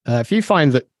If you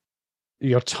find that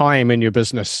your time in your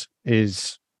business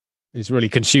is really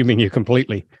consuming you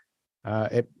completely,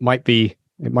 it might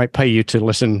pay you to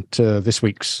listen to this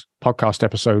week's podcast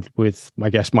episode with my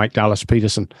guest, Mike Dallas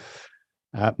Peterson.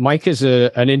 Mike is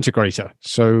an integrator,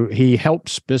 so he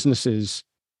helps businesses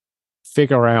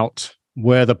figure out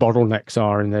where the bottlenecks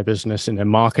are in their business, in their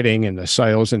marketing, in their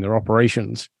sales, in their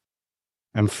operations,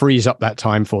 and frees up that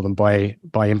time for them by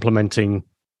implementing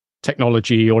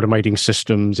technology, automating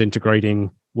systems, integrating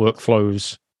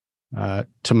workflows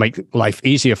to make life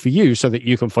easier for you so that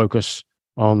you can focus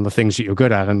on the things that you're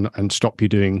good at and stop you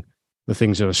doing the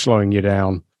things that are slowing you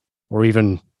down or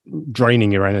even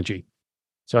draining your energy.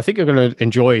 So I think you're going to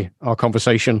enjoy our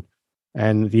conversation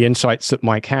and the insights that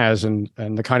Mike has and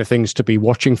the kind of things to be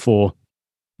watching for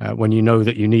when you know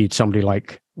that you need somebody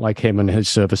like him and his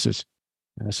services.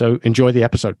 So enjoy the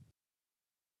episode.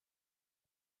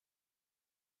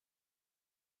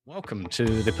 Welcome to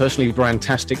the Personally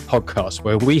Brandtastic podcast,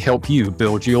 where we help you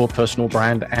build your personal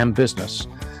brand and business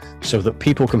so that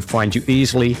people can find you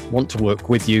easily, want to work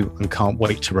with you, and can't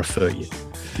wait to refer you.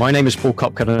 My name is Paul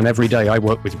Kopka, and every day I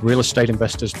work with real estate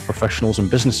investors, professionals, and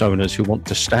business owners who want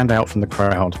to stand out from the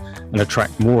crowd and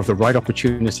attract more of the right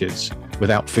opportunities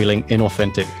without feeling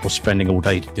inauthentic or spending all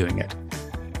day doing it.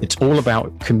 It's all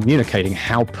about communicating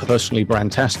how personally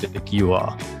brandtastic you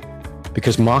are,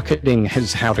 because marketing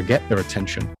is how to get their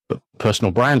attention, but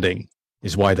personal branding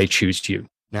is why they choose you.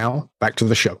 Now, back to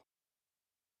the show. All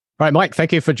right, Mike,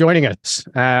 thank you for joining us.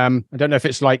 I don't know if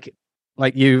it's like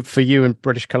you for you in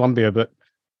British Columbia, but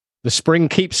the spring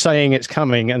keeps saying it's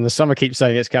coming and the summer keeps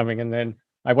saying it's coming. And then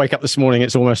I wake up this morning,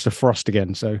 it's almost a frost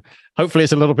again. So hopefully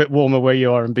it's a little bit warmer where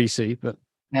you are in BC. But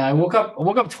yeah, I woke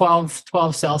up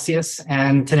 12 Celsius,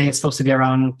 and today it's supposed to be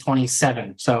around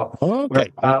 27. So okay.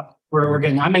 We're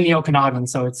getting, I'm in the Okanagan,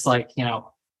 so it's like,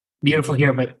 beautiful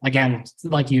here. But again,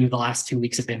 like you, the last 2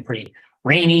 weeks have been pretty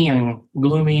rainy and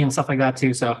gloomy and stuff like that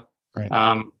too. So, right.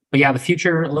 But yeah, the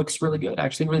future looks really good,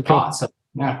 actually really cool. So,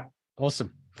 yeah.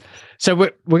 Awesome. So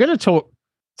we're going to talk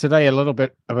today a little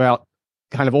bit about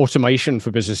kind of automation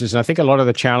for businesses. And I think a lot of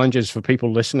the challenges for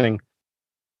people listening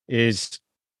is,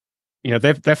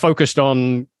 they're focused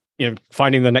on,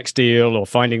 finding the next deal or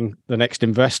finding the next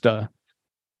investor.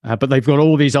 But they've got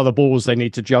all these other balls they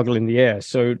need to juggle in the air.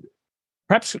 So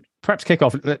perhaps kick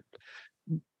off.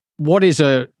 What is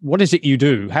it you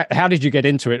do? How did you get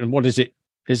into it, and what is it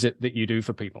that you do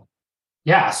for people?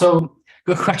 Yeah, so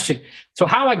good question. So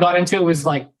how I got into it was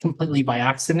like completely by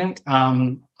accident.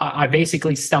 I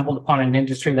basically stumbled upon an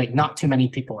industry like not too many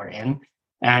people are in,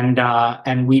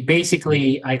 and we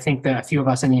basically, I think that a few of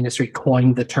us in the industry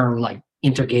coined the term like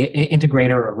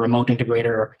integrator or remote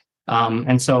integrator,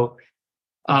 and so.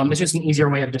 It's just an easier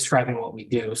way of describing what we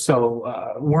do.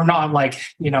 So we're not like,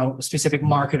 specific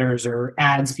marketers or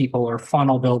ads people or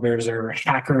funnel builders or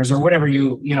hackers or whatever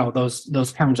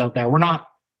those terms out there. We're not,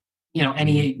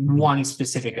 any one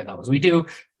specific of those. We do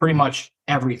pretty much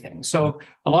everything. So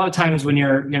a lot of times when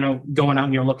you're, going out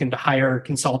and you're looking to hire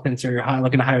consultants or you're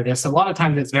looking to hire this, a lot of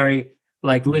times it's very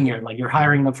like linear, like you're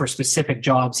hiring them for specific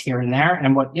jobs here and there.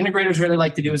 And what integrators really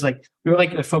like to do is like, we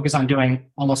like to focus on doing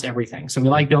almost everything. So we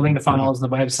like building the funnels, the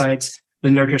websites,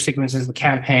 the nurture sequences, the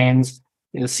campaigns,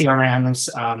 the CRMs,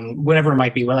 whatever it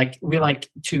might be. We like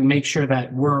to make sure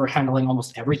that we're handling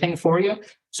almost everything for you.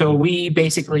 So we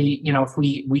basically, if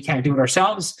we can't do it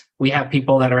ourselves, we have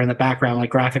people that are in the background, like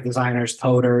graphic designers,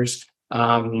 coders,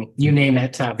 you name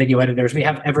it, video editors. We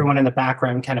have everyone in the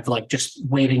background kind of like just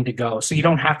waiting to go. So you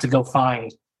don't have to go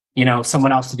find,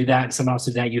 someone else to do that and someone else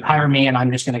to do that. You hire me and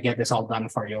I'm just going to get this all done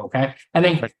for you. Okay. I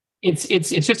think it's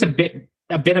just a bit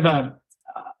of a,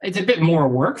 it's a bit more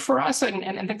work for us and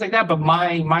things like that. But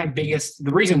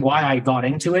the reason why I got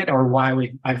into it or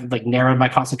why I've like narrowed my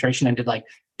concentration into like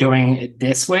doing it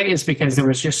this way is because there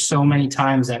was just so many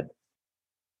times that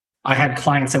I had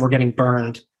clients that were getting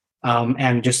burned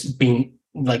and just being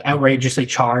like outrageously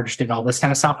charged and all this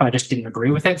kind of stuff. And I just didn't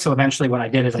agree with it. So eventually what I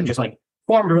did is I just like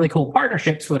formed really cool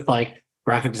partnerships with like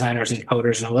graphic designers and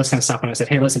coders and all this kind of stuff. And I said,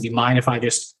 hey, listen, do you mind if I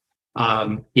just,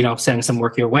 send some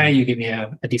work your way? You give me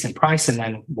a decent price and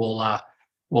then we'll have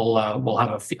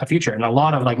a future. And a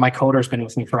lot of like my coder's been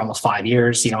with me for almost 5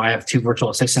 years. I have 2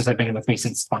 virtual assistants that have been with me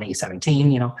since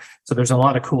 2017, so there's a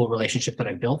lot of cool relationship that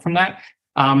I built from that.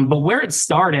 But where it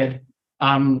started,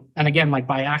 and again, like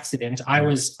by accident, I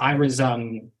was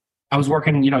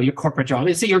working, your corporate job.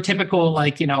 It's your typical,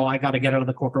 like, I got to get out of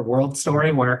the corporate world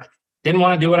story where didn't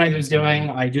want to do what I was doing.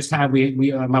 I just had,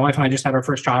 my wife and I just had our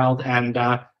first child. And,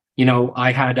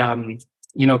 I had,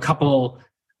 a couple,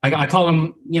 I call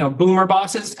them, boomer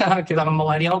bosses because I'm a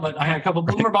millennial, but I had a couple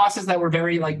boomer bosses that were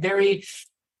very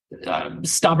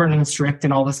stubborn and strict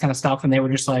and all this kind of stuff. And they were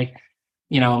just like,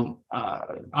 they would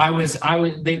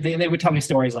tell me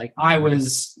stories like I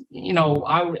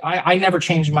never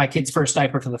changed my kid's first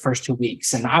diaper for the first 2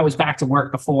 weeks. And I was back to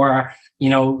work before,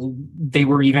 they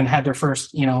were even had their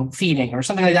first, feeding or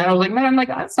something like that. I was like, man, like,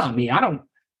 that's not me. I don't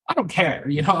care.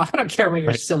 I don't care about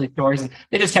your silly stories. And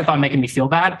they just kept on making me feel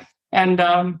bad. And,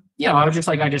 I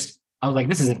was like,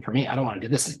 this isn't for me. I don't want to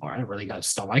do this anymore. I really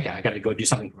just don't like it. I got to go do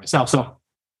something for myself. So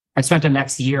I spent the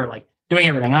next year, like doing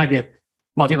everything I did.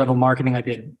 Multi-level marketing, I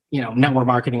did, network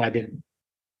marketing, I did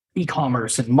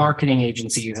e-commerce and marketing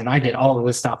agencies, and I did all of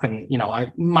this stuff. And,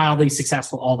 I mildly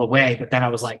successful all the way, but then I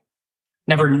was like,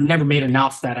 never made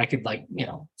enough that I could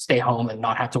stay home and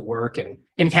not have to work. And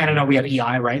in Canada, we have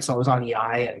EI, right? So I was on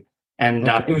EI and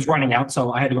it was running out.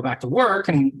 So I had to go back to work.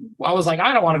 And I was like,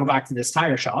 I don't want to go back to this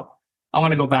tire shop. I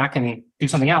want to go back and do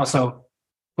something else. So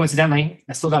coincidentally,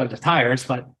 I still got into tires,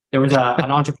 but there was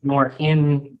an entrepreneur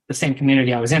in the same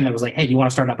community I was in that was like, hey, do you want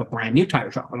to start up a brand new tire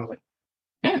shop? And I was like,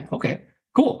 yeah, okay,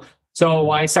 cool.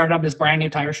 So I started up this brand new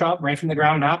tire shop right from the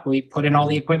ground up. We put in all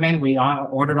the equipment, we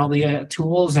ordered all the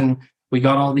tools, and we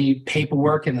got all the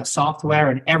paperwork and the software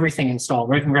and everything installed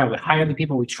right from the ground. We hired the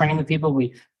people, we trained the people,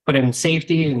 we put in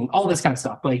safety and all this kind of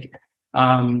stuff, like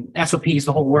SOPs,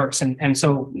 the whole works. And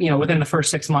so, within the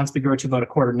first 6 months, we grew to about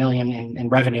 $250,000 in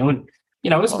revenue. And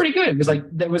it was pretty good. It was like,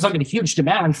 there was like a huge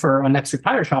demand for an extra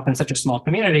tire shop in such a small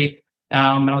community.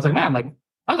 And I was like, man, like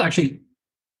I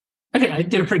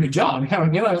did a pretty good job.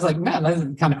 I was like, man,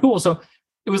 that's kind of cool. So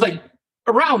it was like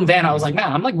around then I was like,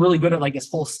 man, I'm like really good at like this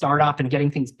whole startup and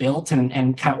getting things built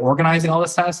and kind of organizing all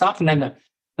this kind of stuff. And then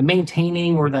the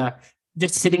maintaining or the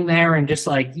just sitting there and just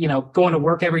like, going to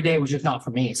work every day was just not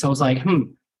for me. So I was like,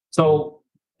 So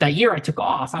that year I took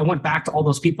off, I went back to all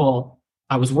those people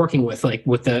I was working with, like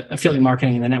with the affiliate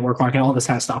marketing and the network marketing, all this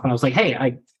kind of stuff. And I was like, hey,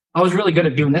 I was really good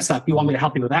at doing this stuff. You want me to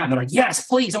help you with that? And they're like, yes,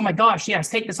 please. Oh my gosh, yes,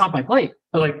 take this off my plate.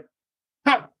 I was like,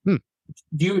 huh.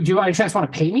 Do you by any chance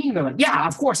want to pay me? And they're like, yeah,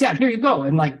 of course. Yeah, here you go.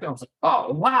 And like, I was like,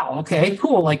 oh, wow. Okay,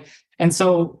 cool. Like, and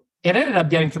so it ended up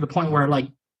getting to the point where like,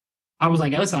 I was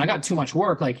like, listen, I got too much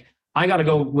work. Like, I got to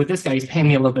go with this guy. He's paying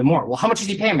me a little bit more. Well, how much is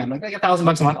he paying me? I'm like, I get $1,000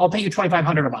 a month. I'll pay you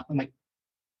 $2,500 a month. I'm like,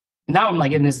 now I'm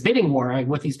like in this bidding war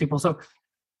with these people. So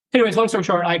anyways, long story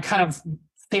short, I kind of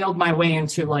failed my way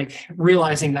into like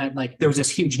realizing that like there was this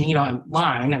huge need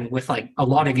online and with like a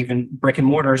lot of even brick and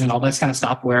mortars and all this kind of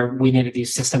stuff where we needed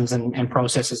these systems and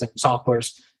processes and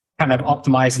softwares kind of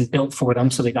optimized and built for them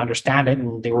so they'd understand it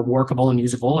and they were workable and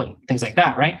usable and things like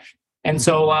that, right? And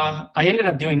so I ended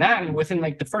up doing that. And within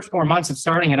like the first 4 months of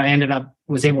starting it,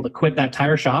 was able to quit that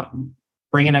tire shop,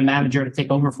 bring in a manager to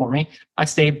take over for me. I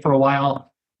stayed for a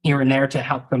while here and there to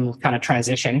help them kind of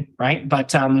transition, right?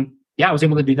 But yeah, I was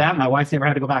able to do that. My wife never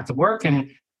had to go back to work.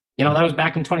 And, that was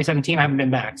back in 2017. I haven't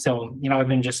been back. So, I've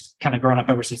been just kind of growing up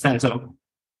ever since then. So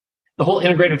the whole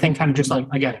integrative thing kind of just like,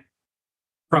 again,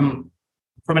 from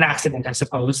an accident, I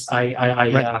suppose,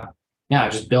 I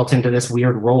just built into this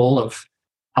weird role of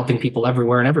helping people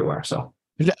everywhere and everywhere. So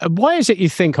why is it you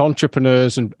think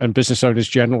entrepreneurs and business owners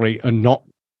generally are not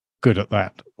good at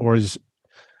that? Or is...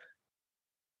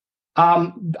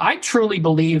 I truly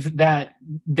believe that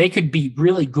they could be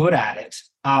really good at it.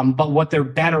 But what they're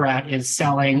better at is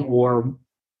selling or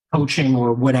coaching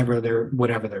or whatever they're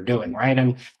doing. Right.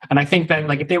 And I think that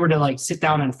like, if they were to like sit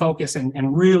down and focus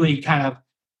and really kind of,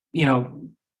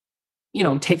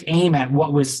 take aim at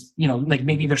what was, like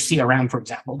maybe their CRM, for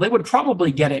example, they would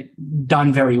probably get it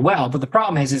done very well. But the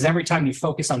problem is every time you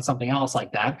focus on something else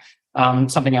like that,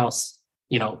 something else,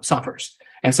 suffers.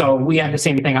 And so we had the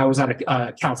same thing. I was at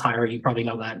a Cal Tire. You probably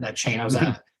know that chain. I was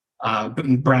at a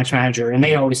branch manager, and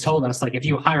they always told us, like, if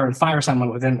you hire and fire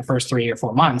someone within the first 3 or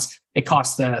 4 months, it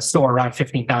costs the store around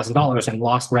 $15,000 in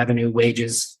lost revenue,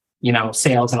 wages,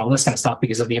 sales, and all this kind of stuff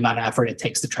because of the amount of effort it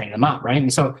takes to train them up, right?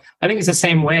 And so I think it's the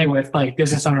same way with like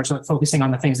business owners focusing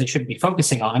on the things they should be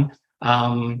focusing on.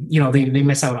 They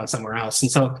miss out on somewhere else.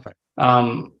 And so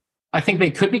I think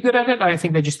they could be good at it. I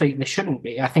think they shouldn't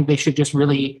be. I think they should just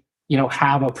really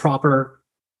have a proper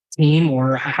team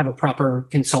or have a proper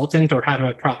consultant or have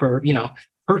a proper,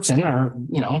 person or,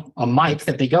 a mic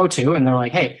that they go to and they're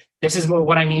like, hey, this is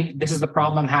what I need. This is the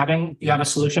problem I'm having. You have a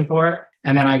solution for it.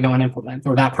 And then I go and implement,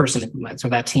 or that person implements, or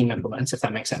that team implements, if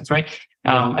that makes sense. Right.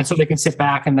 And so they can sit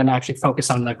back and then actually focus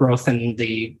on the growth and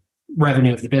the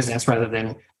revenue of the business rather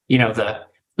than, the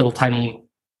little tiny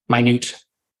minute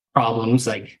problems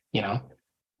like,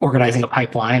 organizing a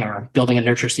pipeline or building a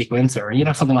nurture sequence or,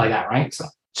 something like that. Right. So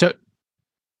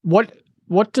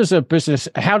how does a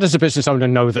business owner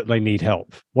know that they need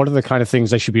help? What are the kind of things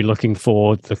they should be looking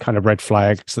for, the kind of red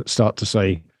flags that start to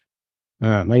say,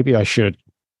 maybe I should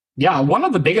Yeah, one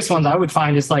of the biggest ones I would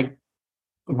find is like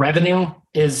revenue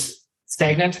is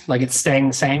stagnant, like it's staying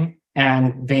the same,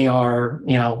 and they are,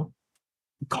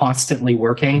 constantly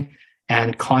working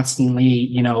and constantly,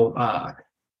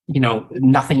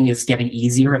 nothing is getting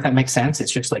easier, if that makes sense.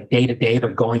 It's just like day to day,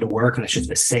 they're going to work and it's just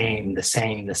the same,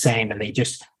 and they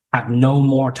just have no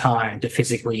more time to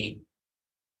physically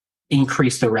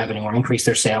increase their revenue or increase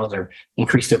their sales or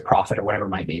increase their profit or whatever it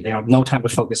might be. They have no time to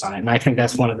focus on it. And I think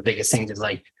that's one of the biggest things is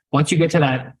like, once you get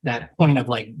to that point of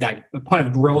like that point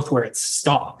of growth where it's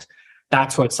stopped,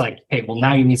 that's what's like, hey, well,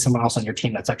 now you need someone else on your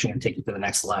team that's actually going to take you to the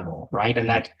next level, right? And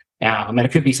that, and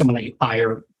it could be someone that you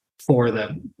hire for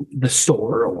the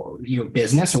store or your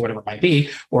business or whatever it might be,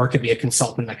 or it could be a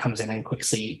consultant that comes in and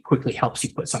quickly helps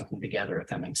you put something together, if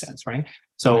that makes sense, right?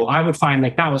 So I would find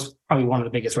like that was probably one of the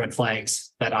biggest red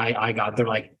flags that I got. They're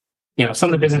like, some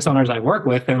of the business owners I work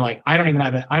with, they're like, I don't even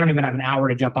have an hour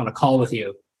to jump on a call with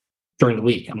you during the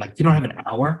week. I'm like, you don't have an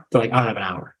hour? They're like, I don't have an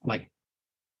hour. I'm like,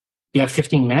 you have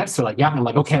 15 minutes? They're like, yeah. I'm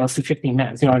like, okay, let's do 15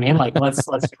 minutes. You know what I mean? Like, let's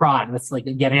try. Let's like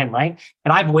get in, right?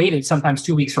 And I've waited sometimes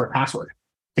 2 weeks for a password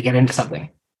to get into something.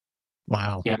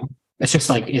 Wow. It's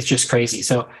just crazy.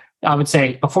 So I would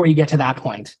say before you get to that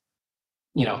point,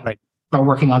 right, start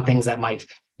working on things that might,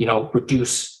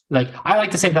 reduce. Like I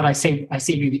like to say that I save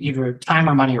either time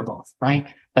or money or both, right?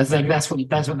 That's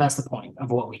the point of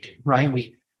what we do, right?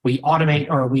 We automate,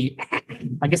 or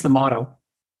I guess the motto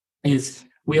is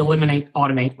we eliminate,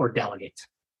 automate, or delegate.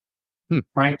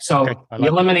 Right. So we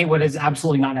eliminate what is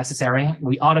absolutely not necessary.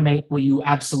 We automate what you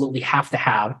absolutely have to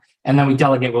have. And then we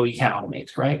delegate what we can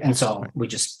automate. Right. And so we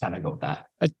just kind of go with that.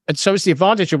 And so it's the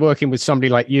advantage of working with somebody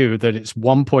like you that it's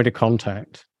one point of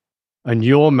contact and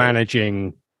you're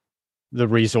managing the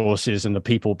resources and the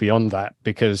people beyond that,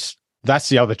 because that's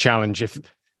the other challenge. If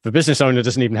the business owner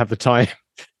doesn't even have the time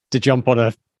to jump on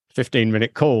a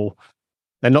 15-minute call,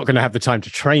 they're not going to have the time to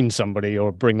train somebody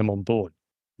or bring them on board.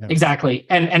 Yeah. Exactly.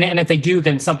 And if they do,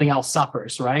 then something else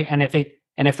suffers, right? And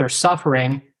if they're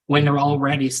suffering when they're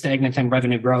already stagnant in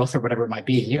revenue growth or whatever it might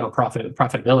be,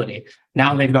 profitability,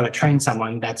 now they've got to train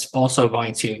someone that's also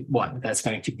going to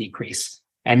decrease.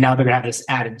 And now they're going to have this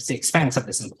added expense of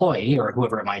this employee or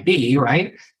whoever it might be,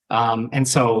 right? And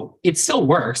so it still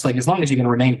works. Like as long as you can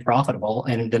remain profitable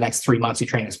and the next 3 months you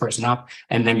train this person up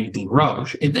and then you can grow,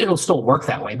 it'll still work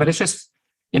that way. But it's just,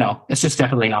 it's just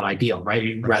definitely not ideal, right?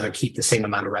 You'd rather keep the same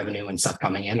amount of revenue and stuff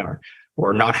coming in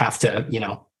or not have to,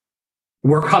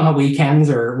 work on the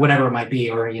weekends or whatever it might be,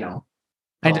 or, And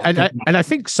I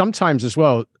think sometimes as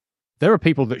well, there are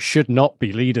people that should not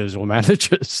be leaders or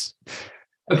managers.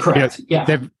 Correct. Yeah.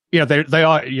 They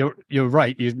are, you're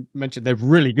right. You mentioned they're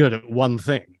really good at one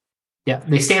thing. Yeah.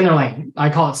 They stay in their lane. I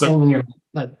call it staying in your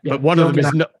lane. But one of them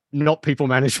is not people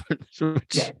management.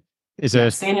 Stay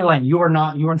in your lane. You're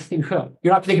not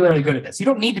particularly good at this. You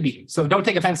don't need to be. So don't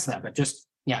take offense to that, but just,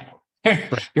 right.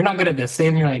 You're not good at this. Stay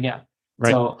in your lane. Yeah.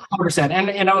 Right. So 100%.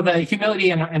 And, the humility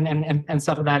and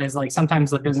stuff of that is like, sometimes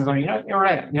the business owner, you're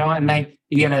right. And then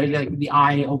you get the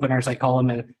eye openers, I call them,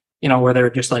 and, where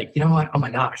they're just like, you know what? Oh my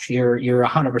gosh, you're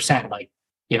 100%. Like,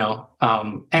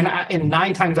 and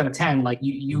 9 times out of 10, like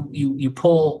you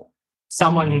pull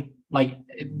someone like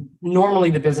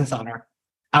normally the business owner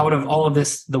out of all of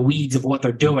this, the weeds of what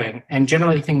they're doing. And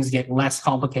generally things get less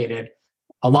complicated,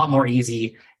 a lot more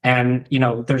easy. And,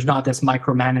 there's not this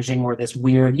micromanaging or this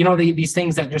weird, these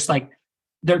things that just like,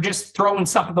 they're just throwing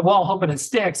stuff at the wall, hoping it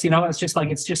sticks,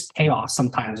 it's just chaos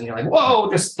sometimes. And you're like, whoa,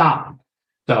 just stop.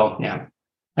 So, yeah.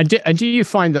 And do you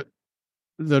find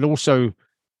that also,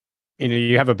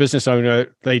 you have a business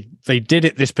owner, they did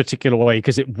it this particular way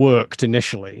because it worked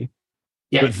initially,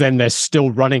 but then they're still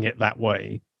running it that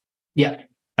way. Yeah.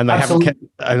 And they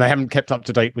haven't kept up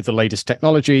to date with the latest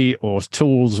technology or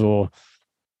tools or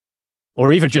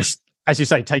even just, as you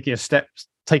say, taking a step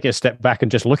back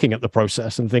and just looking at the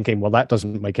process and thinking, well, that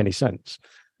doesn't make any sense.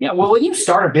 Yeah. Well, when you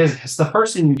start a business, the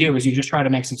first thing you do is you just try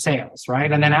to make some sales,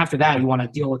 right? And then after that, you want to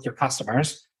deal with your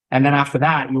customers. And then after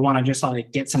that, you want to just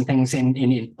like get some things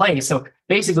in place. So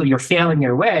basically you're failing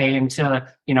your way into,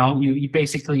 you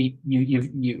basically,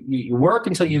 you work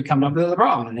until you come up with a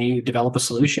problem, and then you develop a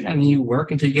solution, and then you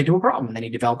work until you get to a problem, and then you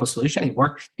develop a solution and you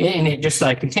work, and it just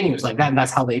like continues like that. And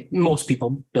that's how most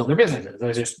people build their businesses.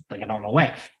 It's just like a normal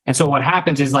way. And so what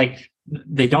happens is like,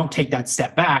 they don't take that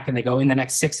step back and they go, in the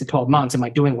next 6 to 12 months, am I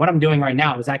doing what I'm doing right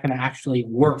now? Is that going to actually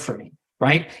work for me?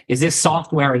 Right? Is this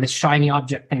software or this shiny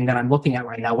object thing that I'm looking at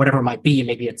right now, whatever it might be,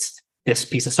 maybe it's this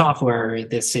piece of software,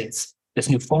 it's this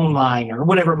new phone line or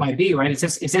whatever it might be, right? Is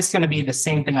this going to be the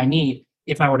same thing I need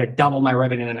if I were to double my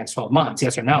revenue in the next 12 months?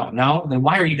 Yes or no? No? Then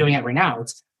why are you doing it right now?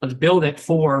 Let's build it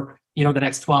for, the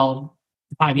next 12,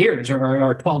 5 years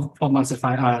or 12 months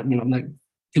to like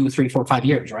 2, 3, 4, 5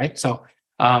 years, right? So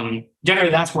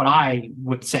generally that's what I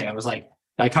would say. I was like,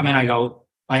 I come in,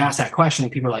 I ask that question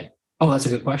and people are like, oh, that's a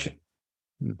good question.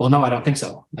 Well, no, I don't think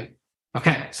so. Like,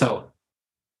 okay, so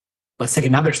let's take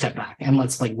another step back and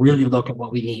let's like really look at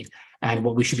what we need and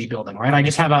what we should be building, right? I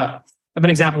have an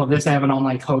example of this. I have an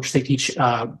online coach. They teach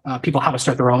people how to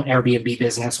start their own Airbnb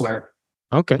business where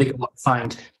they can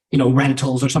find,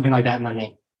 rentals or something like that and then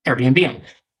they Airbnb them.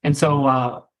 And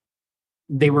so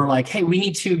they were like, hey, we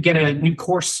need to get a new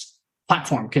course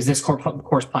platform because this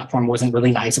course platform wasn't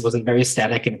really nice. It wasn't very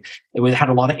aesthetic and had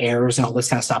a lot of errors and all this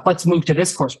kind of stuff. Let's move to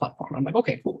this course platform. I'm like,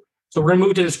 okay, cool. So we're going to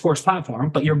move to this course platform,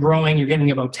 but you're growing. You're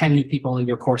getting about 10 new people in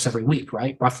your course every week,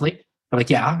 right? Roughly. They're like,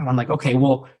 yeah. And I'm like, okay,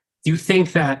 well, do you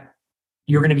think that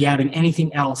you're going to be adding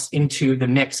anything else into the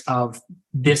mix of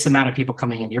this amount of people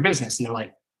coming into your business? And they're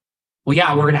like, well,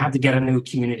 yeah, we're going to have to get a new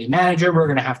community manager. We're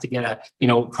going to have to get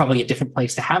probably a different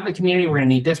place to have the community. We're going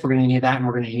to need this, we're going to need that, and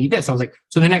we're going to need this. I was like,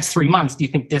 so the next 3 months, do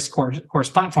you think this course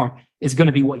platform is going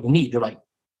to be what you need? They're like,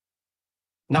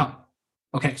 no.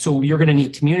 Okay, so you're going to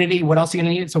need community. What else are you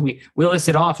going to need? So we list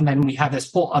it off, and then we have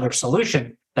this whole other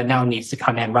solution that now needs to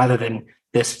come in rather than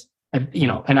this,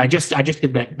 and I just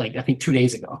did that like I think 2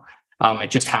 days ago.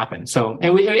 It just happened. So,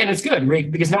 and it's good,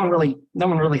 right? Because no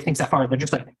one really thinks that far. They're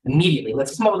just like, immediately,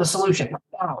 let's come up with a solution.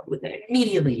 Wow,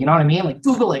 immediately, you know what I mean? Like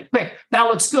Google it, quick. That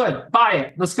looks good. Buy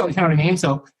it. Let's go. You know what I mean?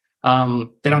 So,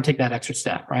 they don't take that extra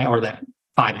step, right? Or that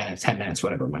 5 minutes, 10 minutes,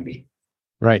 whatever it might be.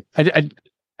 Right.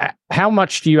 How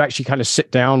much do you actually kind of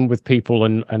sit down with people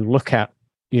and look at,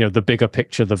 the bigger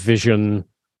picture, the vision,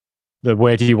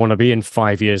 where do you want to be in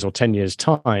 5 years or 10 years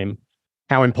time?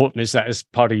 How important is that as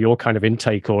part of your kind of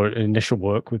intake or initial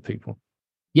work with people?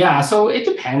 Yeah, so it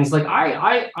depends. Like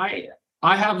I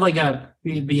have like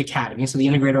the academy. So the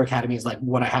Integrator Academy is like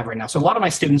what I have right now. So a lot of my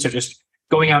students are just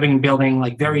going out and building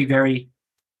like very, very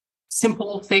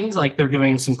simple things. Like they're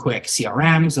doing some quick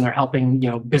CRMs and they're helping,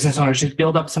 business owners just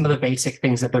build up some of the basic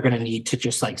things that they're going to need to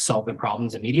just like solve their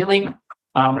problems immediately.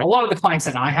 A lot of the clients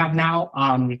that I have now,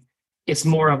 it's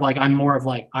more of like,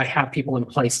 I have people in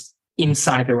place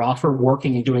inside their offer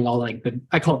working and doing all like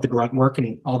I call it the grunt work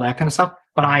and all that kind of stuff.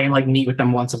 But I like meet with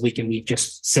them once a week and we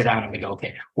just sit down and we go,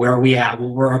 okay, where are we at?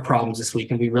 Where are our problems this week?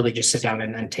 And we really just sit down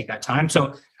and take that time.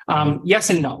 So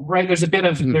yes and no, right? There's a bit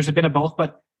of both,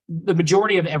 but the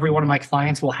majority of every one of my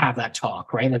clients will have that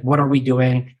talk, right? Like, what are we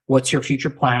doing? What's your future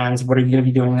plans? What are you going to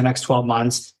be doing in the next 12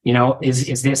 months?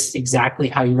 Is this exactly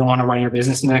how you want to run your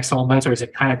business in the next 12 months? Or is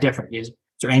it kind of different? Is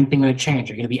there anything going to change?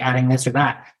 Are you going to be adding this or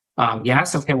that?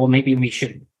 Yes. Okay. Well, maybe we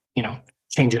should,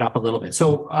 change it up a little bit.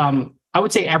 So, I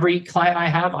would say every client I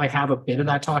have a bit of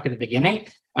that talk at the beginning.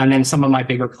 And then some of my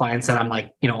bigger clients that I'm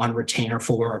like, on retainer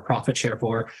for or profit share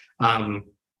for,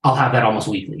 I'll have that almost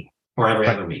weekly or every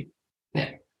other week.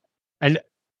 Yeah. And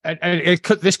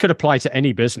this could apply to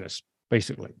any business,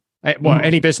 basically. Well,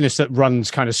 any business that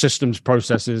runs kind of systems,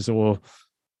 processes, or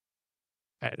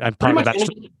and part of that.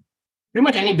 Pretty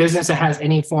much any business that has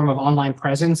any form of online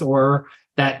presence or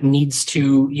that needs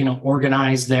to,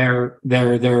 organize their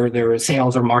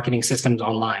sales or marketing systems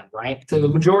online, right? So the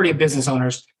majority of business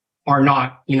owners are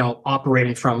not,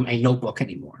 operating from a notebook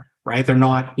anymore, right? They're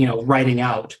not, writing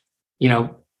out,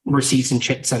 receipts and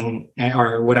chits and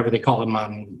or whatever they call them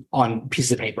on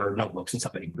pieces of paper, notebooks and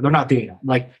stuff anymore. They're not doing that.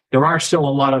 Like there are still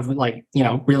a lot of like,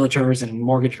 realtors and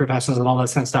mortgage professionals and all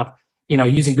that kind of stuff,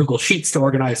 using Google Sheets to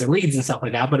organize their leads and stuff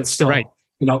like that. But it's still, right.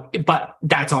 But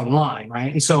that's online,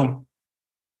 right? And so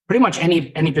pretty much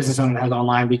any business owner that has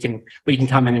online, we can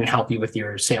come in and help you with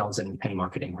your sales and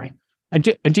marketing, right? And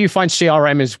do you find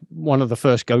CRM is one of the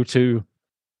first go-to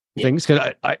things?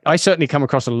 Because I certainly come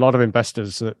across a lot of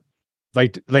investors that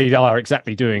they are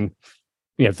exactly doing,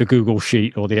 the Google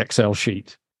Sheet or the Excel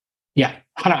sheet. Yeah,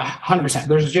 100%.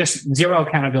 There's just zero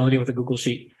accountability with the Google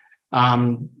Sheet.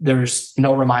 There's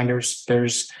no reminders.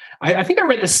 I think I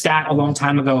read this stat a long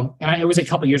time ago, and it was a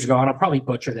couple of years ago, and I'll probably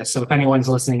butcher this. So if anyone's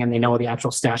listening and they know the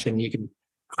actual stat, then you can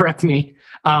correct me.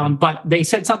 But they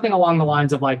said something along the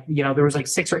lines of like, there was like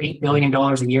 $6 or $8 billion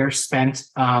a year spent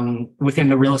within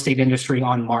the real estate industry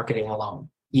on marketing alone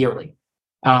yearly.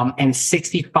 And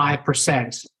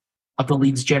 65% of the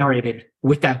leads generated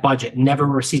with that budget never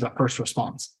receive a first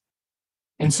response.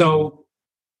 And so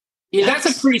that's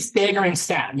a pretty staggering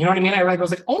stat. You know what I mean? I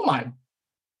was like, oh my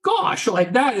gosh,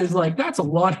 like that's a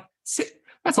lot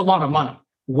of money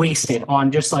wasted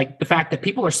on just like the fact that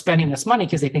people are spending this money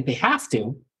because they think they have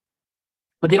to,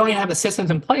 but they don't even have the systems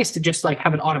in place to just like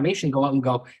have an automation go out and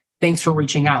go, thanks for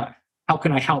reaching out. How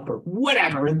can I help? Or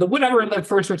whatever the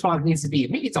first response needs to be.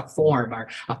 Maybe it's a form or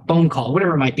a phone call,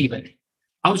 whatever it might be, but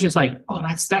I was just like, oh,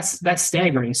 that's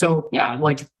staggering. So yeah,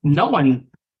 like no one,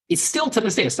 it's still to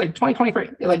this day, it's like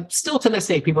 2023, like still to this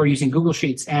day, people are using Google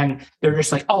Sheets and they're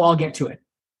just like, oh, I'll get to it.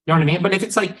 You know what I mean? But if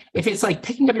it's like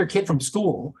picking up your kid from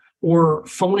school or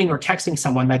phoning or texting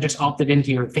someone that just opted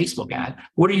into your Facebook ad,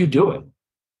 what are you doing?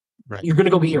 Right. You're going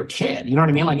to go get your kid. You know what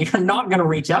I mean? Like you're not going to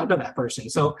reach out to that person.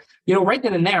 So, right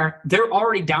then and there, they're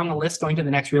already down the list going to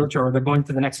the next realtor, or they're going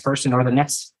to the next person, or the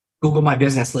next Google My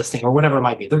Business listing, or whatever it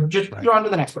might be. They're just, you're on to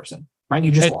the next person, right?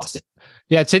 You just lost it.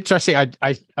 Yeah, it's interesting.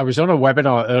 I was on a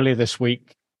webinar earlier this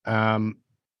week, and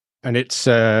it's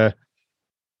a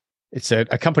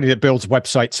company that builds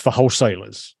websites for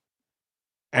wholesalers,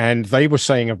 and they were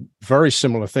saying a very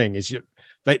similar thing.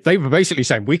 They were basically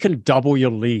saying we can double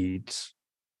your leads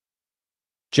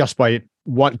just by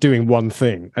doing one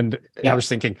thing. And I was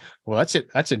thinking, well, that's it.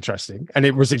 That's interesting. And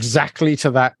it was exactly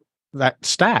to that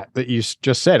stat that you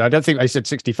just said. I don't think they said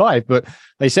 65, but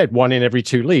they said 1 in every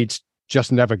 2 leads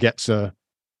just never gets a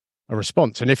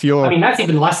response. And if you're, I mean, that's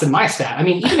even less than my stat. I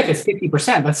mean, even if it's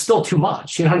 50%, that's still too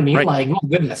much. You know what I mean? Right. Like, my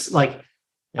goodness. Like,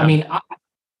 I mean,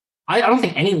 I don't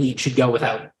think any lead should go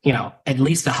without, at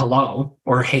least a hello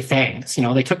or hey, thanks.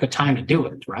 They took the time to do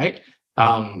it, right?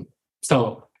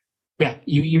 So yeah,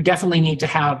 you definitely need to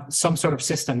have some sort of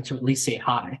system to at least say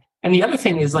hi. And the other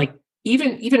thing is, like,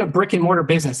 even a brick and mortar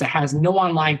business that has no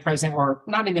online presence, or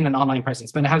not even an online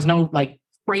presence, but it has no like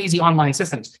crazy online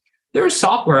systems. There's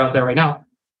software out there right now.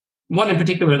 One in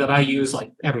particular that I use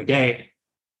like every day.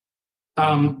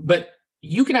 But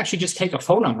you can actually just take a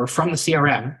phone number from the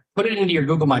CRM, put it into your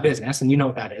Google My Business, and you know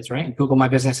what that is, right? Google My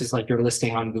Business is like your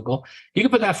listing on Google. You can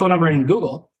put that phone number in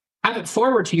Google, have it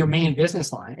forward to your main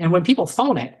business line. And when people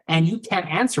phone it and you can't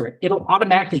answer it, it'll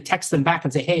automatically text them back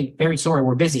and say, hey, very sorry,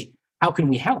 we're busy. How can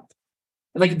we help?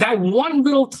 Like that one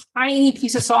little tiny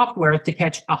piece of software to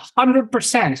catch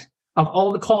 100% of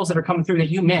all the calls that are coming through that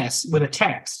you miss with a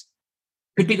text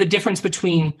could be the difference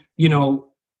between,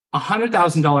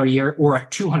 $100,000 a year or a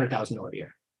 $200,000 a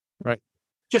year. Right.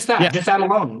 Just that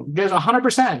alone. There's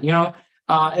 100%,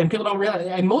 and people don't realize,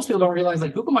 and most people don't realize,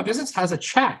 like, Google My Business has a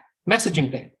chat messaging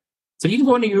thing. So you can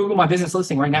go into your Google My Business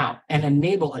listing right now and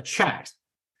enable a chat.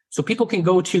 So people can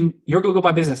go to your Google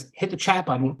My Business, hit the chat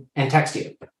button, and text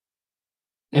you.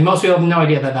 And most people have no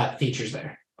idea that feature's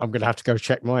there. I'm going to have to go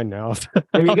check mine now.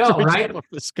 There you go, right?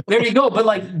 There you go.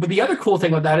 But the other cool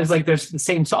thing with that is, like, there's the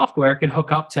same software can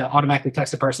hook up to automatically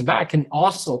text a person back, can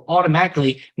also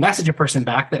automatically message a person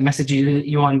back that messages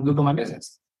you on Google My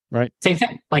Business. Right. Same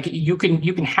thing. Like you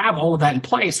can have all of that in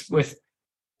place with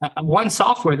one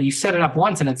software that you set it up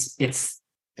once, and it's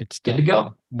good to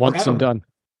go. Once forever. And done.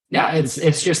 Yeah,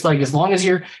 it's just like, as long as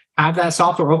you have that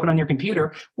software open on your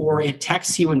computer, or it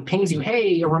texts you and pings you,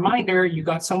 hey, a reminder, you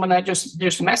got someone that just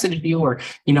messaged you, or,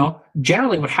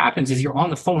 generally what happens is you're on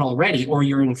the phone already, or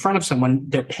you're in front of someone,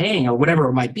 they're paying, or whatever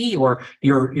it might be, or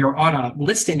you're on a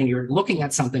listing and you're looking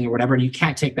at something or whatever, and you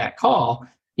can't take that call.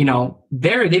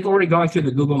 They've already gone through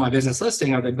the Google My Business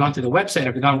listing, or they've gone through the website,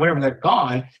 or they've gone wherever they're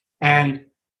gone, and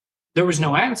there was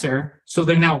no answer. So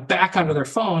they're now back onto their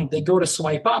phone. They go to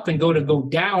swipe up and go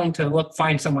down to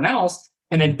find someone else.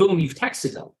 And then boom, you've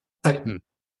texted them. It's like,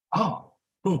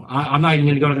 I'm not even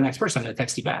going to go to the next person. I'm going to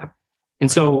text you back.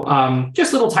 And so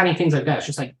just little tiny things like that. It's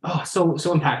just like, so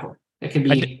impactful. It can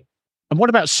be. And what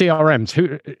about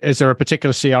CRMs? Is there a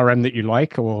particular CRM that you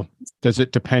like, or does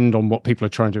it depend on what people are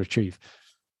trying to achieve?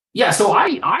 Yeah, so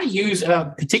I use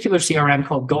a particular CRM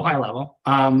called Go High Level,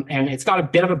 and it's got a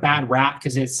bit of a bad rap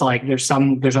because it's like there's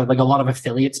a lot of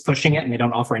affiliates pushing it, and they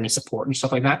don't offer any support and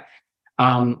stuff like that.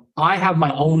 I have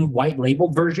my own white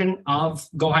labeled version of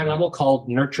Go High Level called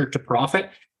Nurture to Profit,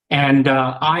 and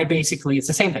it's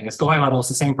the same thing. It's Go High Level, it's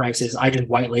the same prices. I just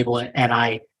white label it, and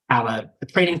I have a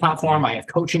trading platform. I have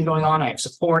coaching going on. I have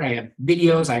support. I have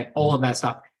videos. I have all of that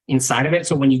stuff inside of it.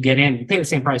 So when you get in, you pay the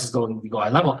same price as Go High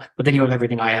Level, but then you have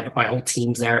everything. I have my whole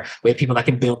teams there. We have people that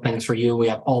can build things for you. We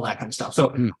have all that kind of stuff.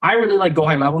 So I really like Go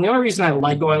High Level. And the only reason I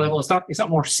like Go High Level is it's not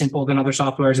more simple than other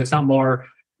softwares. It's not more,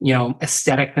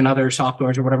 aesthetic than other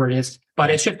softwares or whatever it is, but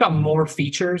it's just got more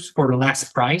features for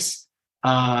less price.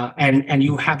 And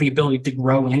you have the ability to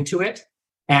grow into it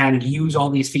and use all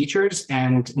these features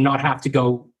and not have to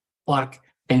go pluck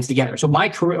things together. So my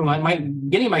career, my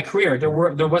beginning of my career, there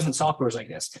wasn't softwares like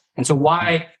this. And so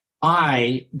why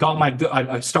I got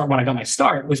my start when I got my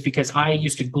start was because I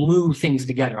used to glue things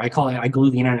together. I glue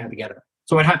the internet together.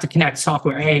 So I'd have to connect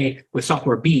software A with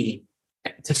software B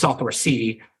to software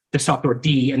C to software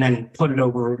D, and then put it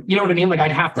over, you know what I mean? Like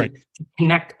I'd have to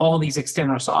connect all these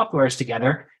external softwares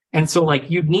together. And so like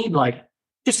you'd need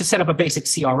just to set up a basic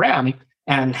CRM,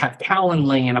 and have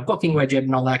Calendly and a booking widget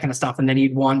and all that kind of stuff. And then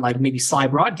you'd want like maybe Sly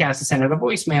Broadcast to send out a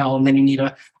voicemail, and then you need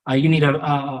a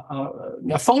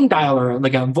phone dialer,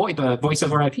 like a voice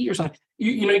over IP or something.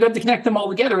 You have to connect them all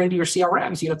together into your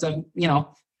CRM. So you have to,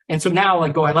 and so now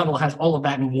like Go High Level has all of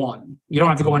that in one. You don't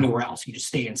have to go anywhere else. You just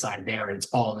stay inside there and it's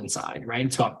all inside, right?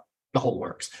 It's got the whole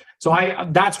works. So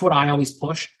that's what I always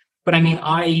push. But I mean,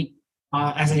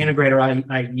 as an integrator,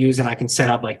 I use, and I can set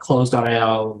up like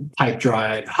Close.io,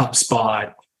 Pipedrive,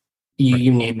 HubSpot,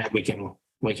 you name it, we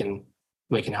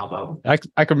can help out.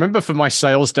 I can remember from my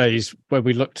sales days where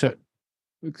we looked at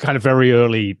kind of very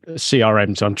early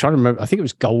CRMs. I'm trying to remember, I think it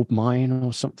was Goldmine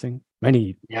or something,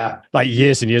 like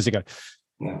years and years ago.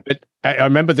 Yeah. But I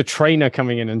remember the trainer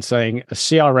coming in and saying a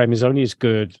CRM is only as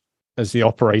good as the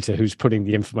operator who's putting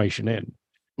the information in.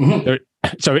 Mm-hmm.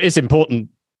 So it is important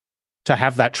to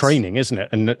have that training, isn't it?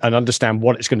 And understand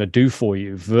what it's going to do for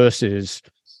you versus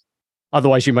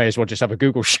otherwise you may as well just have a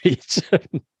Google sheet.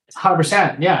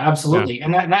 100%. Yeah, absolutely.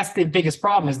 Yeah. And that's the biggest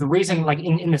problem is the reason, like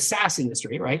in the SaaS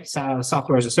industry, right?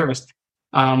 Software as a service.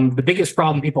 The biggest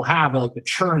problem people have, like the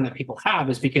churn that people have,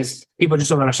 is because people just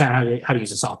don't understand how to use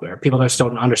the software. People just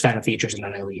don't understand the features, and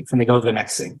then they leave and they go to the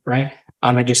next thing, right?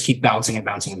 They just keep bouncing and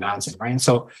bouncing and bouncing, right? And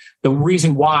so the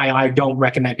reason why I don't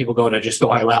recommend people go to just Go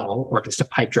High Level or just a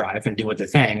Pipedrive and do it the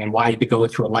thing, and why to go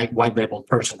through a white labeled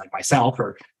person like myself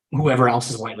or whoever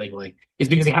else is white labeling, is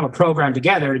because they have a program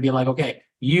together to be like, okay,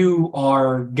 you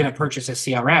are going to purchase a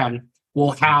CRM.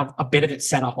 We'll have a bit of it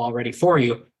set up already for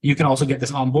you. You can also get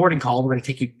this onboarding call. We're going to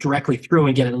take you directly through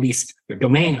and get at least your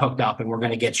domain hooked up, and we're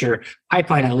going to get your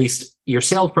pipeline, at least your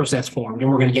sales process formed, and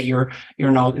we're going to get your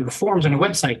the forms on your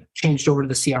website changed over to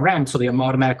the CRM so they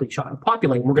automatically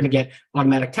populate. We're going to get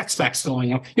automatic tech specs going,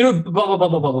 blah blah blah blah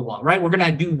blah blah blah. Right? We're going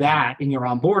to do that in your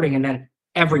onboarding, and then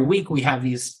every week we have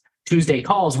these Tuesday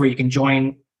calls where you can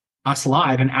join us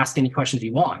live and ask any questions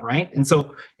you want, right? And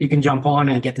so you can jump on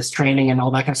and get this training and all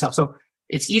that kind of stuff. So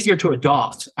it's easier to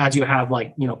adopt as you have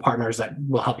partners that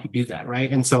will help you do that,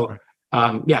 right? And so,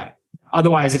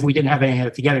 otherwise, if we didn't have any of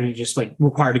it together, you just like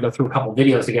required to go through a couple of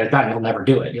videos to get it done, you'll never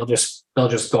do it. They'll just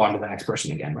go on to the next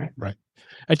person again, right? Right.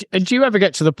 And do you ever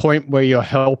get to the point where you're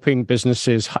helping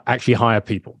businesses actually hire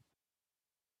people?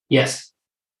 Yes.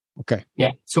 Okay.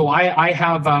 Yeah. So I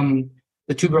have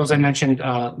the two girls I mentioned,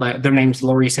 their names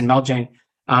Laurice and Meljane.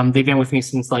 They've been with me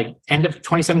since like end of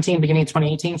 2017, beginning of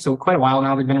 2018. So quite a while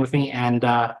now they've been with me, and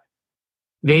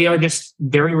they are just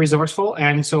very resourceful.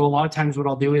 And so a lot of times what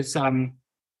I'll do is, and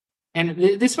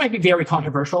this might be very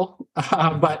controversial,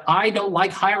 but I don't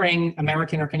like hiring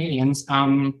American or Canadians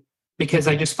because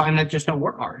I just find that just don't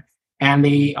work hard. And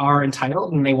they are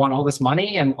entitled and they want all this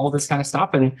money and all this kind of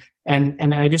stuff.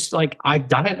 And I just like, I've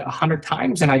done it 100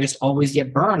 times and I just always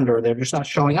get burned, or they're just not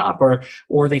showing up,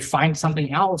 or they find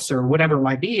something else or whatever it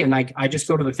might be. And I just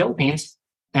go to the Philippines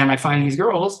and I find these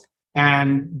girls,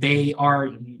 and they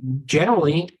are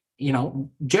generally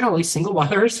single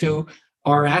mothers who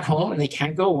are at home and they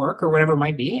can't go work or whatever it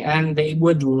might be. And they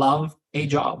would love a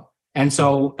job. And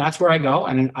so that's where I go.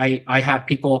 And I have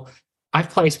people. I've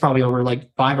placed probably over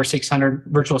like 500 or 600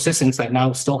 virtual assistants that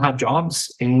now still have jobs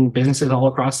in businesses all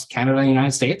across Canada and the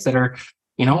United States that are,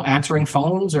 answering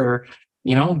phones or,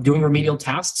 doing remedial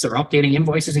tasks or updating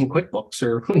invoices in QuickBooks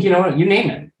or, you name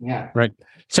it. Yeah. Right.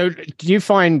 So do you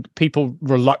find people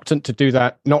reluctant to do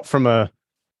that, not from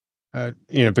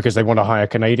because they want to hire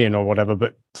Canadian or whatever,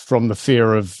 but from the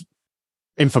fear of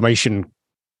information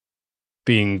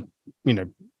being,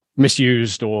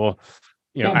 misused or,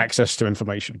 access to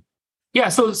information? Yeah,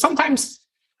 so sometimes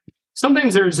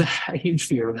there's a huge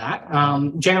fear of that.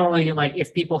 Generally, like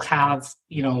if people have,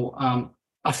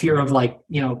 a fear of like,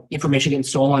 information getting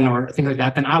stolen or things like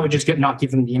that, then I would just not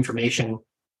give them the information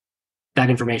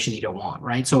you don't want,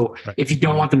 right? So if you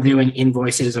don't want them doing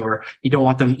invoices or you don't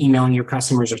want them emailing your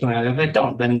customers or something like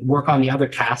that, then work on the other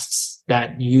tasks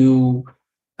that you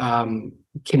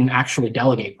can actually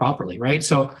delegate properly, right?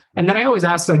 So, and then I always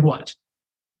ask them what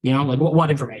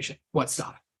information, what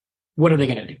stuff. What are they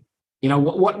going to do?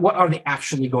 What are they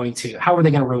actually going to? How are they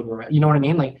going to road? You know what I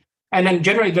mean? Like, and then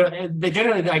generally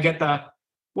I get the,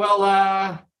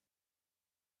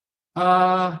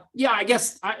 I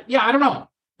guess, I don't know.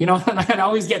 I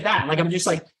always get that. Like, I'm just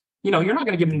like, you're not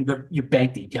going to give them your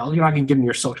bank details. You're not going to give them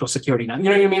your social security number. You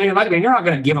know what I mean? You're not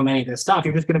going to give them any of this stuff.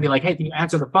 You're just going to be like, hey, can you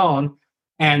answer the phone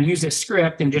and use this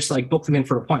script and just like book them in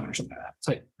for an appointment or something like that?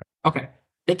 So, okay.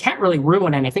 They can't really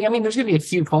ruin anything. I mean, there's going to be a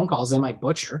few phone calls they might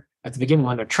butcher at the beginning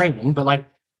when they're training, but like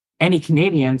any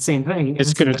Canadian, same thing.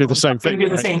 It's going to do the same thing. Do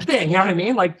the same thing. You know what I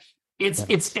mean? Like it's.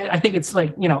 I think it's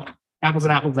like apples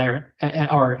and apples there,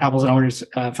 or apples and oranges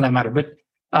for that matter. But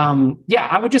Yeah,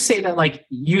 I would just say that like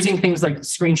using things like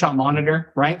Screenshot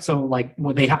Monitor, right? So like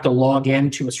when they have to log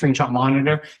into a Screenshot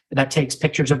Monitor that takes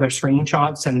pictures of their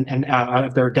screenshots and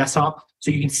of their desktop,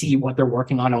 so you can see what they're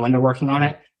working on and when they're working on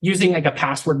it. Using like a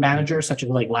password manager, such as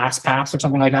like LastPass or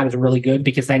something like that, is really good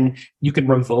because then you can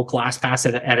revoke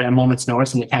LastPass at a moment's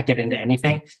notice and they can't get into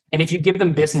anything. And if you give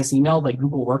them business email like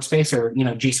Google Workspace or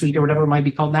G Suite or whatever it might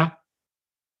be called now,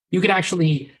 you can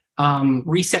actually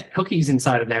reset cookies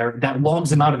inside of there that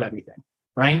logs them out of everything,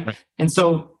 right? And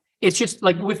so it's just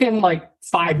like within like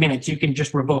 5 minutes, you can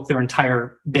just revoke their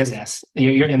entire business,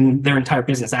 and their entire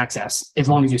business access, as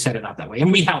long as you set it up that way.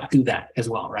 And we help do that as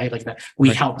well, right? Like that, we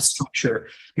help structure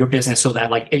your business so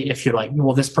that like if you're like,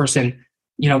 well, this person,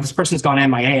 this person's gone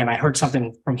MIA, and I heard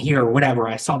something from here or whatever,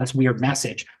 I saw this weird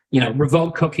message,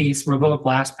 revoke cookies, revoke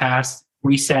LastPass,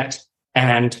 reset,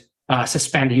 and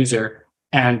suspend user,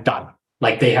 and done.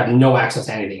 Like they have no access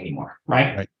to anything anymore,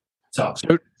 right? So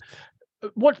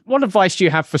what advice do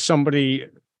you have for somebody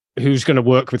who's going to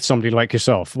work with somebody like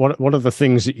yourself? What are the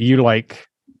things that you like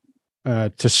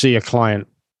to see a client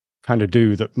kind of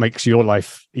do that makes your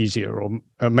life easier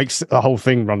or makes the whole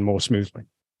thing run more smoothly?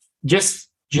 Just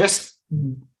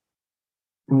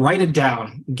write it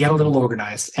down, get a little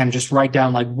organized, and just write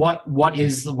down like what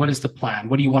is the plan?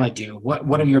 What do you want to do?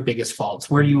 What are your biggest faults?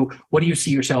 What do you see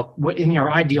yourself? What in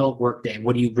your ideal workday?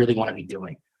 What do you really want to be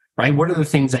doing? Right? What are the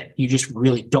things that you just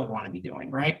really don't want to be doing?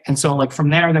 Right? And so like from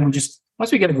there, then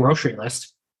once we get a grocery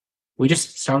list, we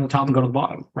just start on the top and go to the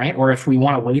bottom, right? Or if we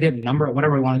want to weight it, number it,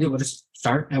 whatever we want to do, we'll just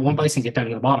start at one place and get down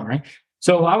to the bottom, right?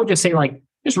 So I would just say like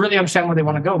just really understand where they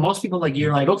want to go. Most people like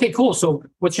you're like, okay, cool. So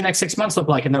what's your next 6 months look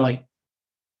like? And they're like,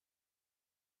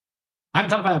 I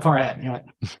haven't thought about that far ahead. And you're like,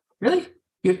 really?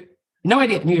 You no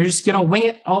idea. And you're just wing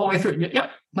it all the way through.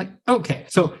 Yep. Like, okay.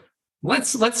 So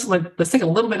let's think a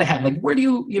little bit ahead. Like, where do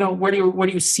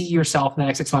you see yourself in the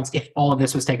next 6 months if all of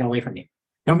this was taken away from you?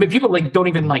 People like don't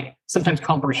even like sometimes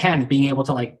comprehend being able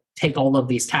to like take all of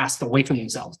these tasks away from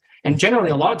themselves. And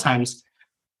generally, a lot of times,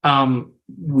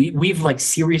 we've like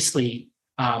seriously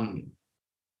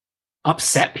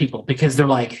upset people because they're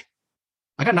like,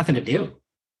 I got nothing to do.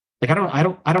 Like, I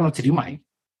don't know what to do, Mike.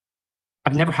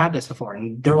 I've never had this before.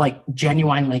 And they're like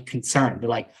genuinely concerned. They're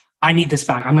like, I need this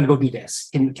back. I'm going to go do this.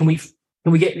 Can we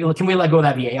let go of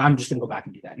that VA? I'm just going to go back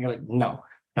and do that. And you're like, no,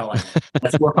 like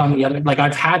let's work on the other. Like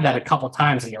I've had that a couple of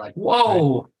times and you're like,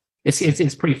 whoa,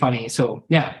 it's pretty funny. So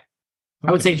yeah,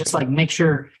 I would say just like make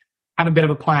sure, have a bit of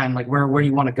a plan, like where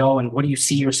you want to go and what do you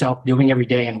see yourself doing every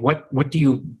day and what do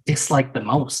you dislike the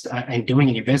most and doing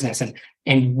in your business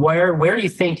and where do you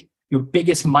think your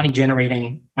biggest money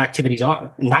generating activities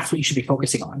are, and that's what you should be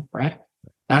focusing on, right?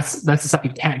 That's the stuff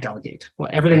you can't delegate. Well,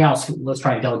 everything else, let's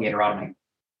try and delegate or automate.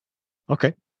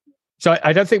 Okay. So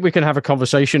I don't think we can have a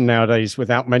conversation nowadays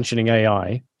without mentioning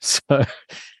AI. So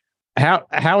how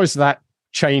has that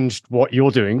changed what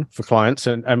you're doing for clients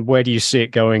and where do you see it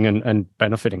going and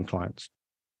benefiting clients?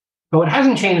 So it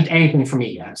hasn't changed anything for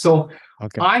me yet. So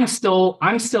okay. I'm still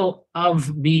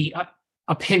of the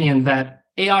opinion that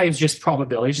AI is just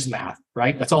probability, it's just math,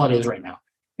 right? That's all it is right now.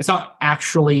 It's not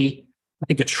actually, I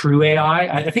think, a true AI.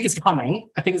 I think it's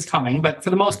coming. But for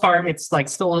the most part, it's like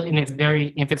still in its very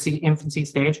infancy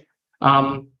stage.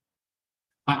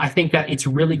 I think that it's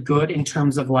really good in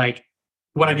terms of like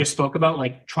what I just spoke about,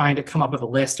 like trying to come up with a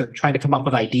list or trying to come up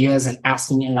with ideas and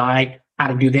asking AI how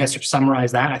to do this or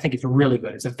summarize that. I think it's really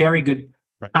good. It's a very good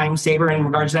time saver in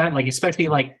regards to that. Like, especially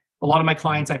like a lot of my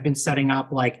clients I've been setting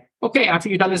up like, okay, after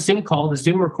you've done the Zoom call, the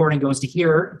Zoom recording goes to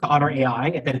here, to Otter AI,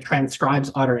 and then it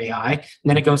transcribes Otter AI, and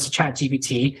then it goes to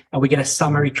ChatGPT, and we get a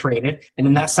summary created, and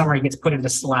then that summary gets put into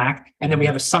Slack, and then we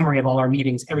have a summary of all our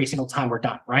meetings every single time we're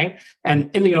done, right?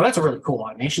 And that's a really cool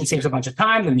automation, saves a bunch of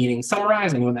time, the meeting's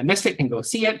summarized, anyone that missed it can go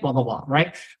see it, blah, blah, blah,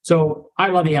 right? So I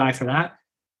love AI for that.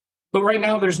 But right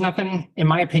now, there's nothing, in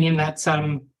my opinion, that's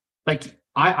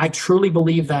I truly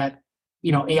believe that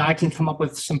AI can come up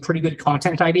with some pretty good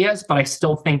content ideas, but I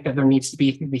still think that there needs to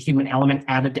be the human element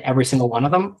added to every single one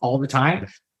of them all the time.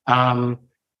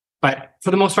 But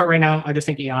for the most part right now, I just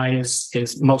think AI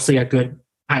is mostly a good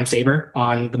time saver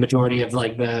on the majority of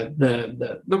like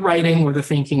the writing or the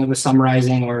thinking or the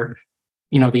summarizing or,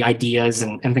 the ideas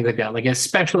and things like that. Like,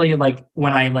 especially like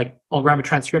when I'll grab a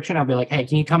transcription, I'll be like, hey,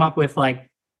 can you come up with like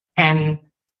 10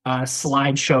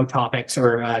 slideshow topics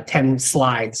or 10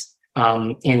 slides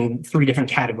in 3 different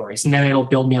categories, and then it'll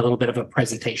build me a little bit of a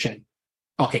presentation.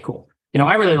 Okay, cool.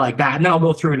 I really like that, and then I'll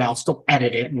go through and I'll still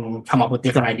edit it and come up with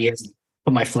different ideas and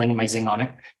put my fling and my zing on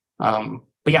it.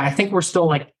 But yeah, I think we're still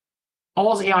like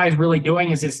all AI is really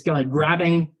doing is just like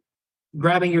grabbing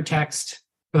your text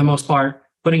for the most part,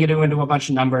 putting it into a bunch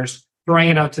of numbers, throwing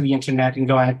it out to the internet and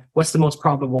going, what's the most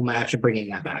probable match of bringing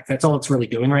that back? That's all it's really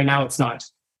doing right now. It's not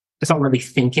really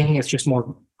thinking. It's just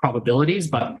more probabilities.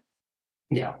 But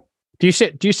yeah. Do you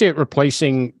see it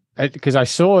replacing? Because I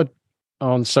saw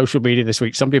on social media this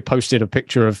week, somebody posted a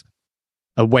picture of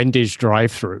a Wendy's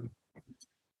drive-through,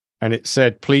 and it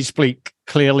said, "Please speak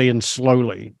clearly and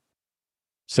slowly,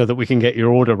 so that we can get your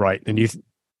order right." And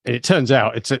it turns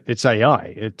out it's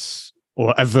AI.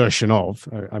 Or a version of,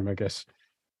 I guess.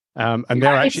 And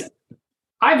they're actually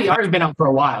IVR has been out for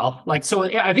a while. Like, so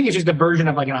I think it's just a version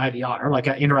of like an IVR, like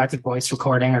an interactive voice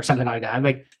recording or something like that.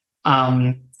 Like,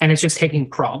 and it's just taking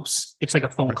prompts. It's like a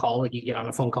phone call, like you get on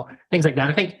a phone call, things like that.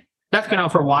 I think that's been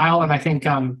out for a while. And I think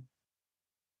to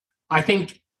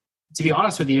be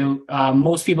honest with you,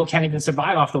 most people can't even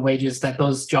survive off the wages that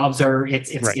those jobs are.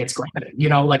 It's granted.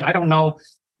 Like I don't know.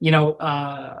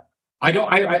 I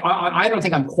don't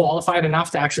think I'm qualified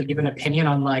enough to actually give an opinion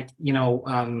on like,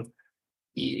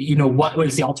 what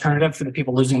is the alternative for the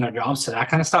people losing their jobs to that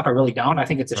kind of stuff. I really don't. I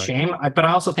think it's a shame. But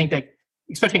I also think that,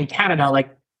 especially in Canada,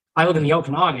 like I live in the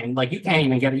Okanagan, like you can't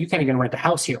even rent a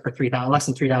house here for less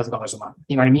than $3,000 a month.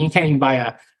 You know what I mean? You can't even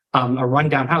buy a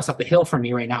rundown house up the hill from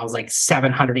me right now is like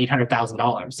 $700,000,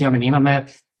 $800,000. You know what I mean?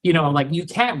 Like you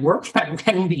can't work at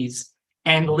Wendy's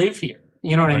and live here.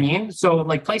 You know what I mean? So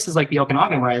like places like the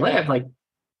Okanagan where I live, like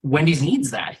Wendy's needs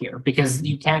that here because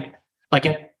you can't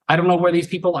I don't know how these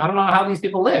people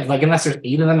live, like unless there's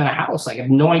 8 of them in a house. Like, I have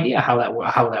no idea how that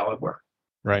would work.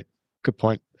 Right. Good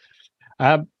point.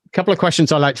 A couple of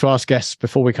questions I like to ask guests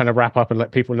before we kind of wrap up and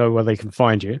let people know where they can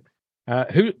find you.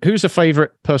 Who's a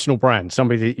favorite personal brand?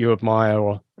 Somebody that you admire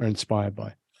or are inspired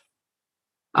by?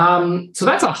 So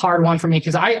that's a hard one for me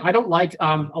because I don't like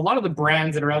a lot of the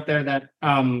brands that are out there that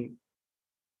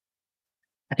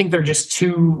I think they're just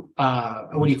too,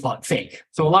 fake.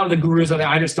 So a lot of the gurus out there,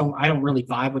 I don't really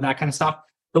vibe with that kind of stuff.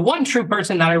 The one true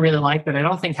person that I really like that I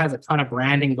don't think has a ton of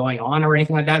branding going on or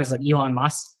anything like that is like Elon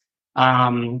Musk,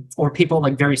 or people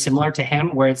like very similar to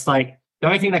him, where it's like the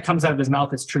only thing that comes out of his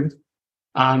mouth is truth.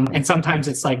 And sometimes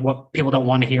it's like what people don't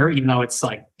want to hear, even though it's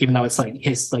like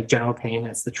his like general opinion,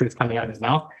 it's the truth coming out of his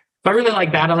mouth. But I really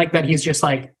like that. I like that he's just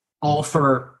like all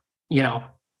for, he's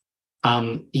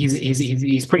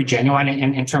pretty genuine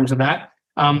in terms of that.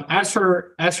 As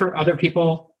for other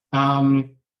people, I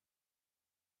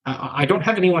don't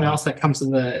have anyone else that comes to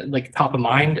the like top of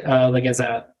mind, like as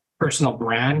a personal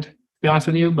brand, to be honest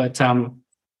with you. But like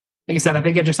I said, I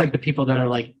think it's just like the people that are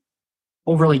like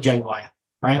overly genuine,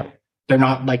 right? They're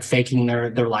not like faking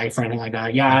their life or anything like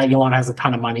that. Yeah, Elon has a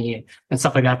ton of money and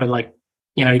stuff like that, but like,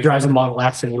 he drives a Model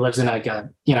S and he lives in like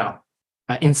an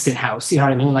instant house. You know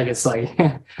what I mean? Like it's like,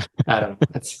 I don't know.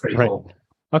 That's pretty cool.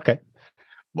 Okay.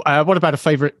 What about a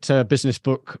favorite business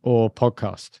book or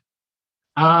podcast?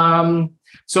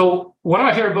 So one of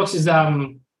my favorite books is, I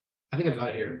think I've got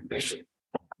it here actually,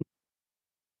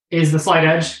 is The Slight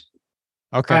Edge.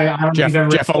 Okay. I don't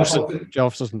Jeff Olson.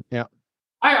 Jeff Olson. Yeah.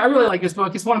 I really like this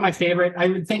book. It's one of my favorite. I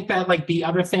would think that like the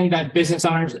other thing that business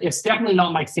owners, it's definitely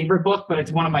not my favorite book, but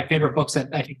it's one of my favorite books that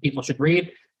I think people should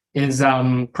read is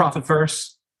Profit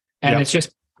First. And it's just,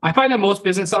 I find that most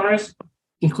business owners,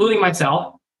 including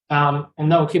myself, and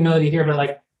no humility here, but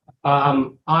like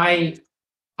I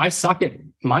suck at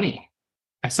money.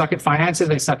 I suck at finances.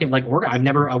 I suck at like work. I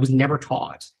was never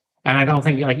taught. And I don't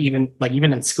think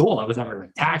even in school, I was never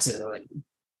like taxes or like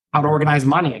how to organize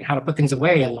money and how to put things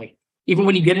away. And like, even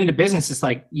when you get into business, it's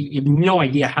like you have no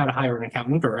idea how to hire an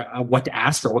accountant or what to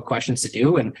ask or what questions to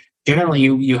do. And generally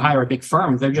you hire a big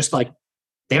firm, they're just like,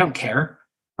 they don't care,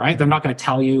 right? They're not going to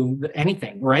tell you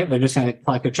anything, right? They're just going to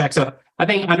collect a check. So I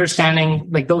think understanding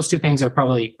like those two things are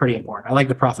probably pretty important. I like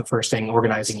the Profit First thing,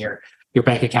 organizing your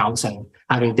bank accounts and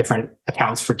having different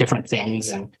accounts for different things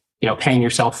and, paying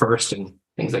yourself first and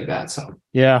things like that. So,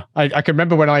 yeah, I can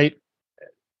remember when I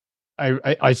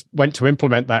went to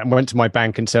implement that and went to my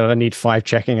bank and said, I need 5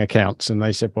 checking accounts. And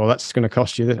they said, well, that's going to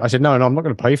cost you this. I said, no, I'm not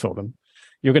going to pay for them.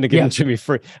 You're going to give them to me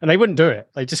free. And they wouldn't do it.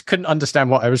 They just couldn't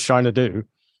understand what I was trying to do.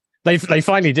 They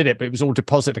finally did it, but it was all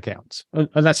deposit accounts. And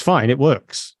that's fine. It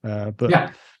works.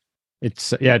 But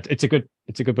it's a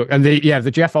good book. And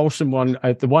the Jeff Olson one,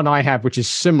 the one I have, which is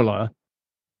similar,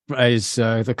 is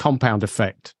The Compound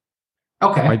Effect.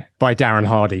 Okay. By Darren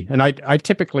Hardy. And I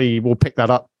typically will pick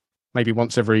that up maybe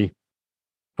once every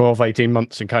 12, 18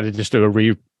 months and kind of just do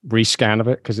a rescan of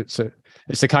it because it's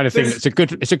the kind of thing that's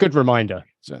it's a good reminder.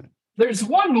 So there's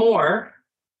one more,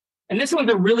 and this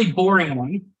one's a really boring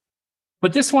one,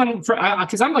 but this one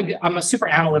because I'm a super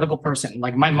analytical person.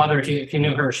 Like my mother, if you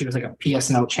knew her, she was like a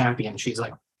PS&O champion. She's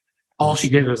like all she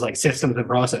did was like systems and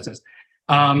processes.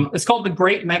 It's called The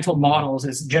Great Mental Models.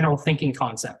 It's General Thinking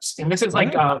Concepts, and this is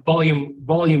like volume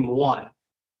 1.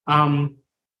 And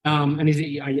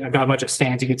I got a bunch of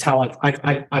stands. You can tell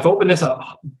I've opened this a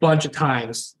bunch of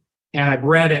times, and I've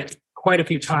read it quite a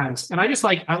few times. And I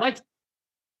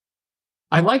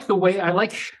like the way, I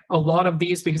like a lot of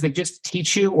these because they just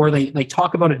teach you, or they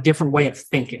talk about a different way of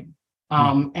thinking.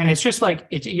 And it's just like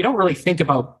you don't really think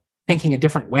about thinking a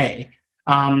different way.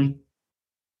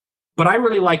 But I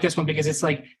really like this one because it's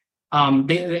like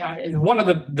one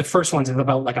of the first ones is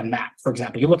about like a map, for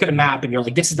example. You look at a map and you're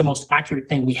like, this is the most accurate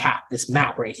thing we have, this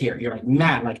map right here. You're like,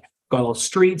 man, like got all the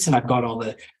streets and I've got all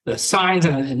the signs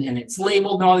and it's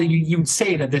labeled and all that. You would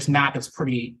say that this map is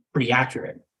pretty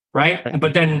accurate, right?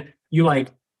 But then you like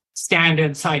stand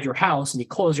inside your house and you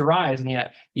close your eyes and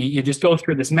you just go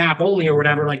through this map only or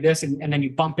whatever like this, and then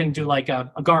you bump into like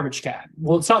a garbage can.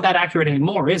 Well, it's not that accurate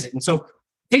anymore, is it? And so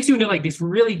takes you into like these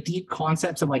really deep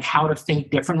concepts of like how to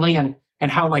think differently and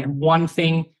how like one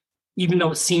thing, even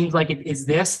though it seems like it is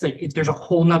this, like there's a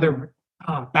whole nother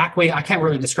back way. I can't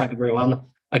really describe it very well.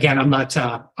 Again, I'm not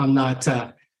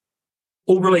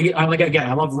overly,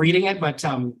 I love reading it, but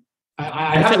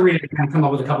I have to read it and come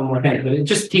up with a couple more things, but it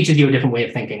just teaches you a different way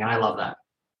of thinking. And I love that.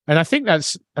 And I think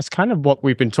that's kind of what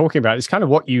we've been talking about. It's kind of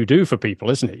what you do for people,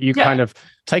 isn't it? You kind of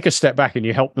take a step back and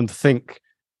you help them think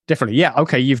differently. Yeah,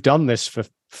 okay, you've done this for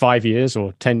 5 years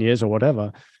or 10 years or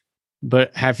whatever,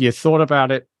 but have you thought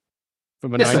about it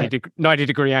from a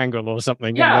 90-degree angle or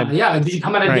something? Yeah, did you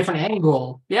come at a different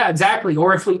angle? Yeah, exactly.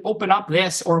 Or if we open up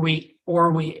this, or we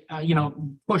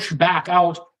push back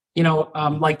out,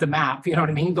 like the map, you know what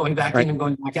I mean? Going back in and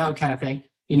going back out kind of thing.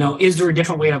 Is there a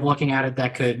different way of looking at it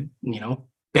that could,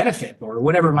 benefit or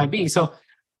whatever it might be? So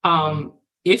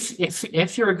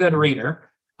if you're a good reader,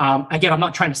 again, I'm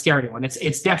not trying to scare anyone.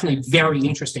 It's definitely very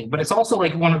interesting, but it's also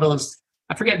like one of those,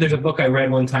 I forget, there's a book I read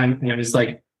one time, and it was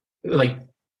like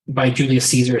by Julius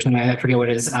Caesar or something. I forget what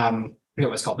it is. I forget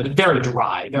what it's called, but very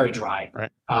dry.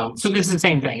 Right. So this is the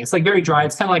same thing. It's like very dry.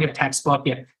 It's kind of like a textbook.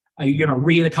 You're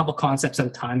read a couple concepts at a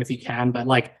time if you can, but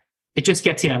like it just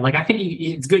gets you. Like I think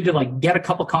it's good to like get a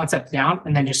couple concepts down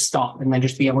and then just stop and then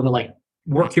just be able to like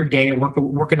work your day and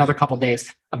work another couple of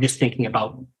days of just thinking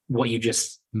about what you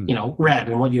just read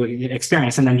and what you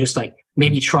experienced, and then just like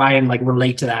maybe try and like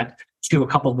relate to that to a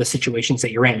couple of the situations that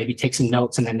you're in. Maybe take some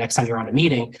notes, and then next time you're on a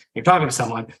meeting, you're talking to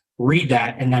someone, read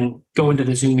that, and then go into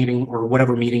the Zoom meeting or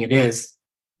whatever meeting it is,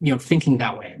 thinking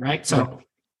that way, right? So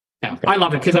yeah, I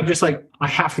love it because I'm just like, I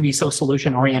have to be so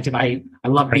solution oriented. I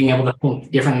love being able to think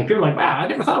differently. People are like, wow, I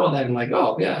never thought about that. I'm like,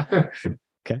 oh yeah.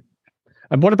 Okay.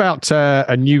 And what about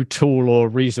a new tool or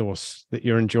resource that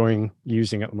you're enjoying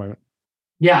using at the moment?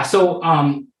 Yeah. So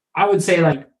I would say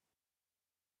like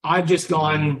I've just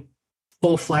gone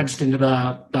full-fledged into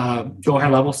the Go High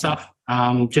Level stuff,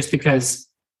 just because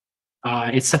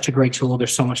it's such a great tool.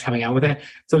 There's so much coming out with it.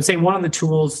 So I'd say one of the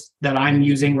tools that I'm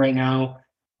using right now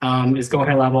is Go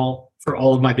High Level for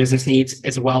all of my business needs,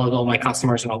 as well as all my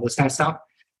customers and all this kind of stuff.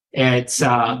 It's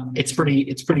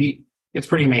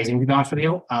pretty amazing, to be honest with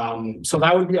you. So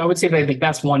I would say that I think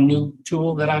that's one new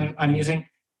tool that I'm using.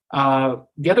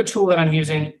 The other tool that I'm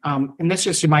using, and this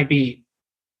just might be,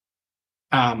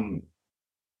 not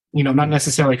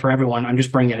necessarily for everyone. I'm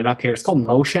just bringing it up here. It's called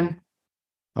Notion.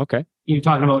 Okay. You're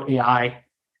talking about AI,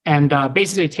 and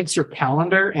basically it takes your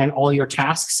calendar and all your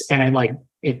tasks, and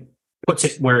it puts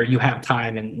it where you have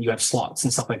time and you have slots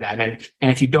and stuff like that. And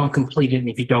if you don't complete it and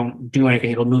if you don't do anything,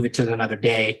 it'll move it to another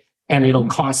day, and it'll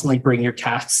constantly bring your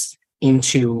tasks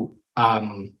into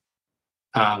order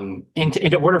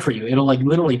for you. It'll like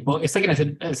literally book. It's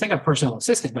like a personal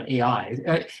assistant, but AI.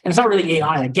 And it's not really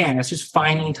AI. Again, it's just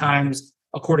finding times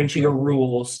according to your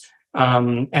rules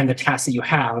and the tasks that you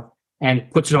have, and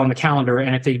puts it on the calendar.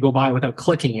 And if they go by without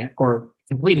clicking it or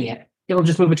completing it, it'll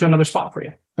just move it to another spot for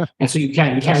you. And so you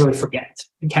can't really forget.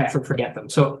 You can't forget them.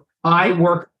 So I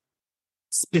work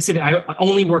I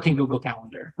only work in Google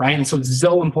Calendar, right? And so it's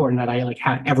so important that I like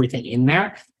have everything in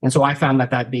there. And so I found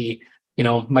that be,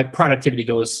 my productivity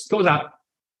goes up,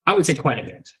 I would say quite a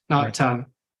bit. Not the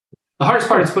hardest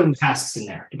part is putting the tasks in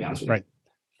there, to be honest with you. Right.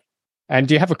 And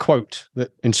do you have a quote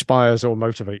that inspires or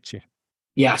motivates you?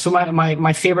 Yeah. So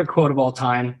my favorite quote of all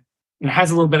time, and it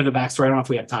has a little bit of a backstory. I don't know if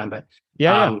we have time, but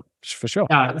yeah, for ssure.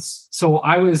 So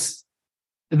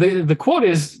the quote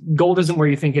is, gold isn't where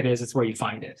you think it is, it's where you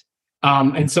find it.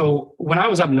 And so when I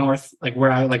was up north, like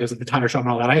where I was at the tire shop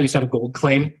and all that, I used to have a gold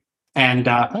claim, and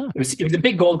it was a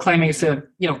big gold claim. I used to,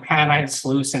 pan, I had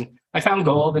sluice, and I found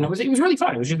gold, and it was really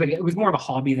fun. It was just it was more of a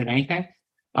hobby than anything.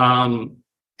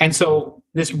 And so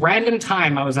this random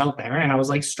time I was out there and I was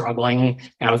like struggling,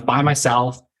 and I was by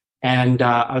myself, And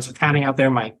I was panning out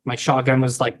there. My shotgun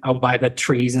was like out by the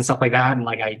trees and stuff like that. And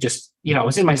like I just, I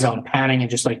was in my zone panning and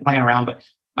just like playing around, but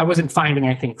I wasn't finding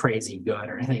anything crazy good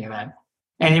or anything like that.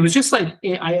 And it was just like,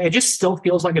 it just still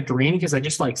feels like a dream because I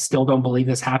just like still don't believe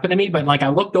this happened to me. But like I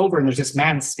looked over and there's this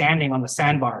man standing on the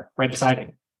sandbar right beside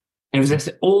him. And it was this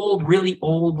really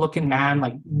old looking man,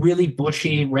 like really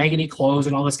bushy, raggedy clothes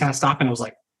and all this kind of stuff. And it was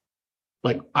like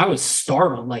I was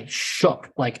startled, like shook.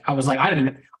 Like I was like,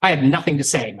 I had nothing to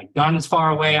say. My gun's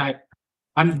far away.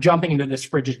 I'm jumping into this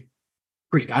frigid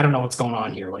creek. I don't know what's going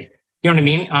on here. Like, you know what I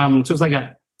mean? So it was like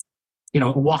a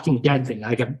Walking Dead thing.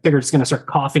 Like I figured it's going to start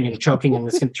coughing and choking and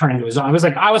it's going to turn into a zombie.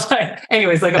 I was like,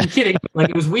 anyways, like I'm kidding. Like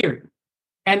it was weird.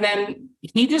 And then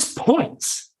he just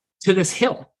points to this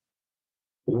hill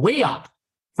way up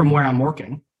from where I'm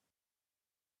working.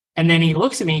 And then he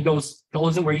looks at me and goes, "Gold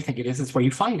isn't where you think it is. It's where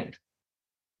you find it."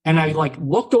 And I like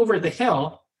looked over at the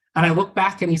hill and I looked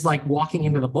back and he's like walking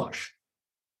into the bush.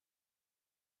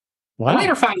 Wow. I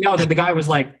later found out that the guy was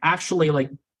like actually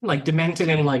like demented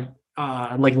and like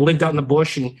lived out in the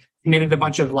bush and committed a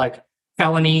bunch of like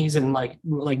felonies and like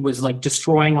was like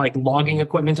destroying like logging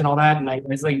equipment and all that. And I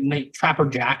was like Trapper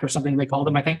Jack or something they called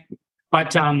him, I think.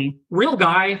 But real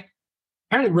guy,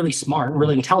 apparently really smart,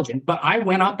 really intelligent. But I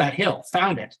went up that hill,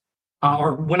 found it,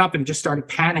 or went up and just started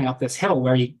panning up this hill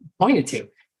where he pointed to.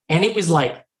 And it was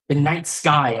like the night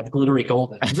sky of glittery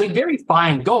golden. It was like very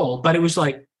fine gold, but it was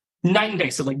like night and day.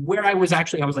 So like where I was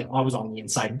like, I was on the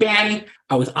inside bend.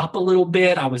 I was up a little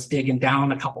bit. I was digging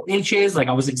down a couple inches. Like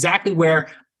I was exactly where,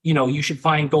 you should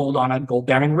find gold on a gold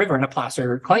bearing river in a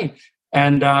placer claim.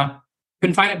 And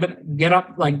couldn't find it, but get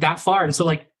up like that far. And so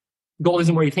like gold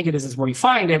isn't where you think it is where you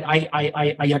find it.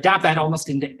 I adapt that almost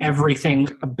into everything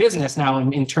a business now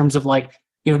in terms of like,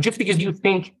 just because you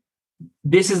think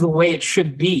this is the way it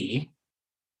should be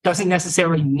doesn't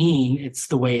necessarily mean it's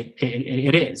the way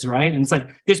it is, right? And it's like,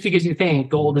 just because you think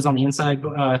gold is on the inside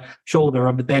shoulder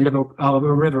of the bend of a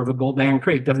river of a gold bearing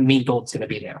creek doesn't mean gold's going to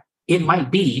be there. It might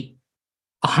be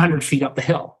 100 feet up the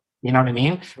hill. You know what I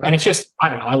mean? Right. And it's just, I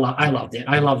don't know. I loved it.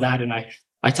 I love that. And I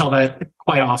tell that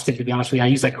quite often, to be honest with you. I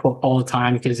use that quote all the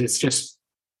time because it's just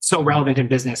so relevant in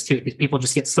business too, because people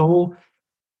just get so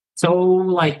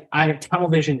like I have tunnel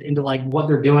vision into like what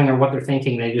they're doing or what they're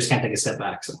thinking. They just can't take a step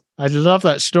back. So I love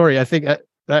that story. I think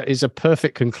that is a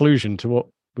perfect conclusion to what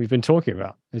we've been talking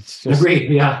about. It's just, agreed.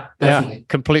 Yeah, definitely. Yeah,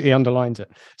 completely underlines it.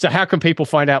 So how can people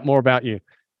find out more about you?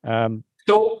 So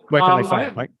where can they find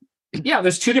it, Mike? Yeah,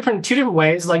 there's two different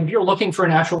ways. Like if you're looking for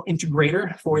an actual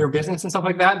integrator for your business and stuff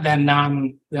like that,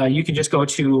 then you can just go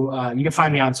to, you can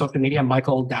find me on social media,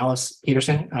 Michael Dallas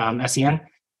Peterson, SEN,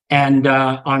 and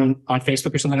on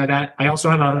Facebook or something like that. I also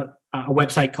have a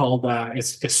website called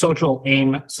it's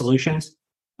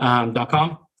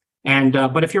socialaimsolutions.com. And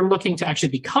but if you're looking to actually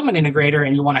become an integrator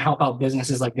and you want to help out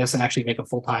businesses like this and actually make a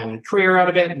full-time career out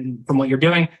of it and from what you're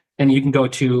doing, then you can go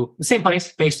to the same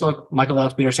place, Facebook, Michael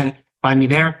Dallas Peterson, find me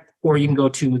there. Or you can go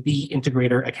to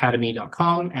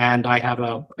theintegratoracademy.com. And I have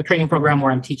a training program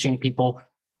where I'm teaching people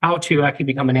how to actually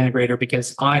become an integrator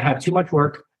because I have too much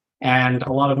work. And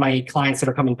a lot of my clients that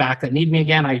are coming back that need me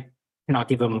again, I cannot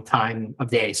give them time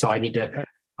of day. So I need to,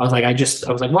 I was like,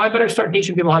 well, I better start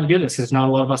teaching people how to do this because there's not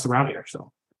a lot of us around here. So.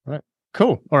 All right.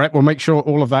 Cool. All right. We'll make sure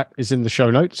all of that is in the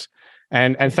show notes.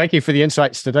 And thank you for the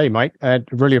insights today, Mike. I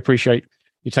really appreciate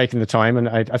you taking the time. And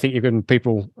I think you've given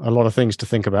people a lot of things to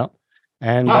think about.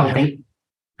 And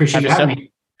appreciate you having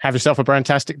me. Have yourself a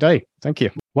brandtastic day. Thank you.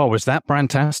 Well, was that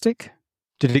brandtastic?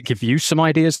 Did it give you some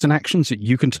ideas and actions that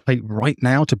you can take right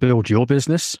now to build your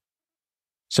business?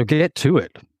 So get to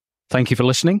it. Thank you for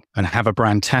listening and have a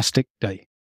brandtastic day.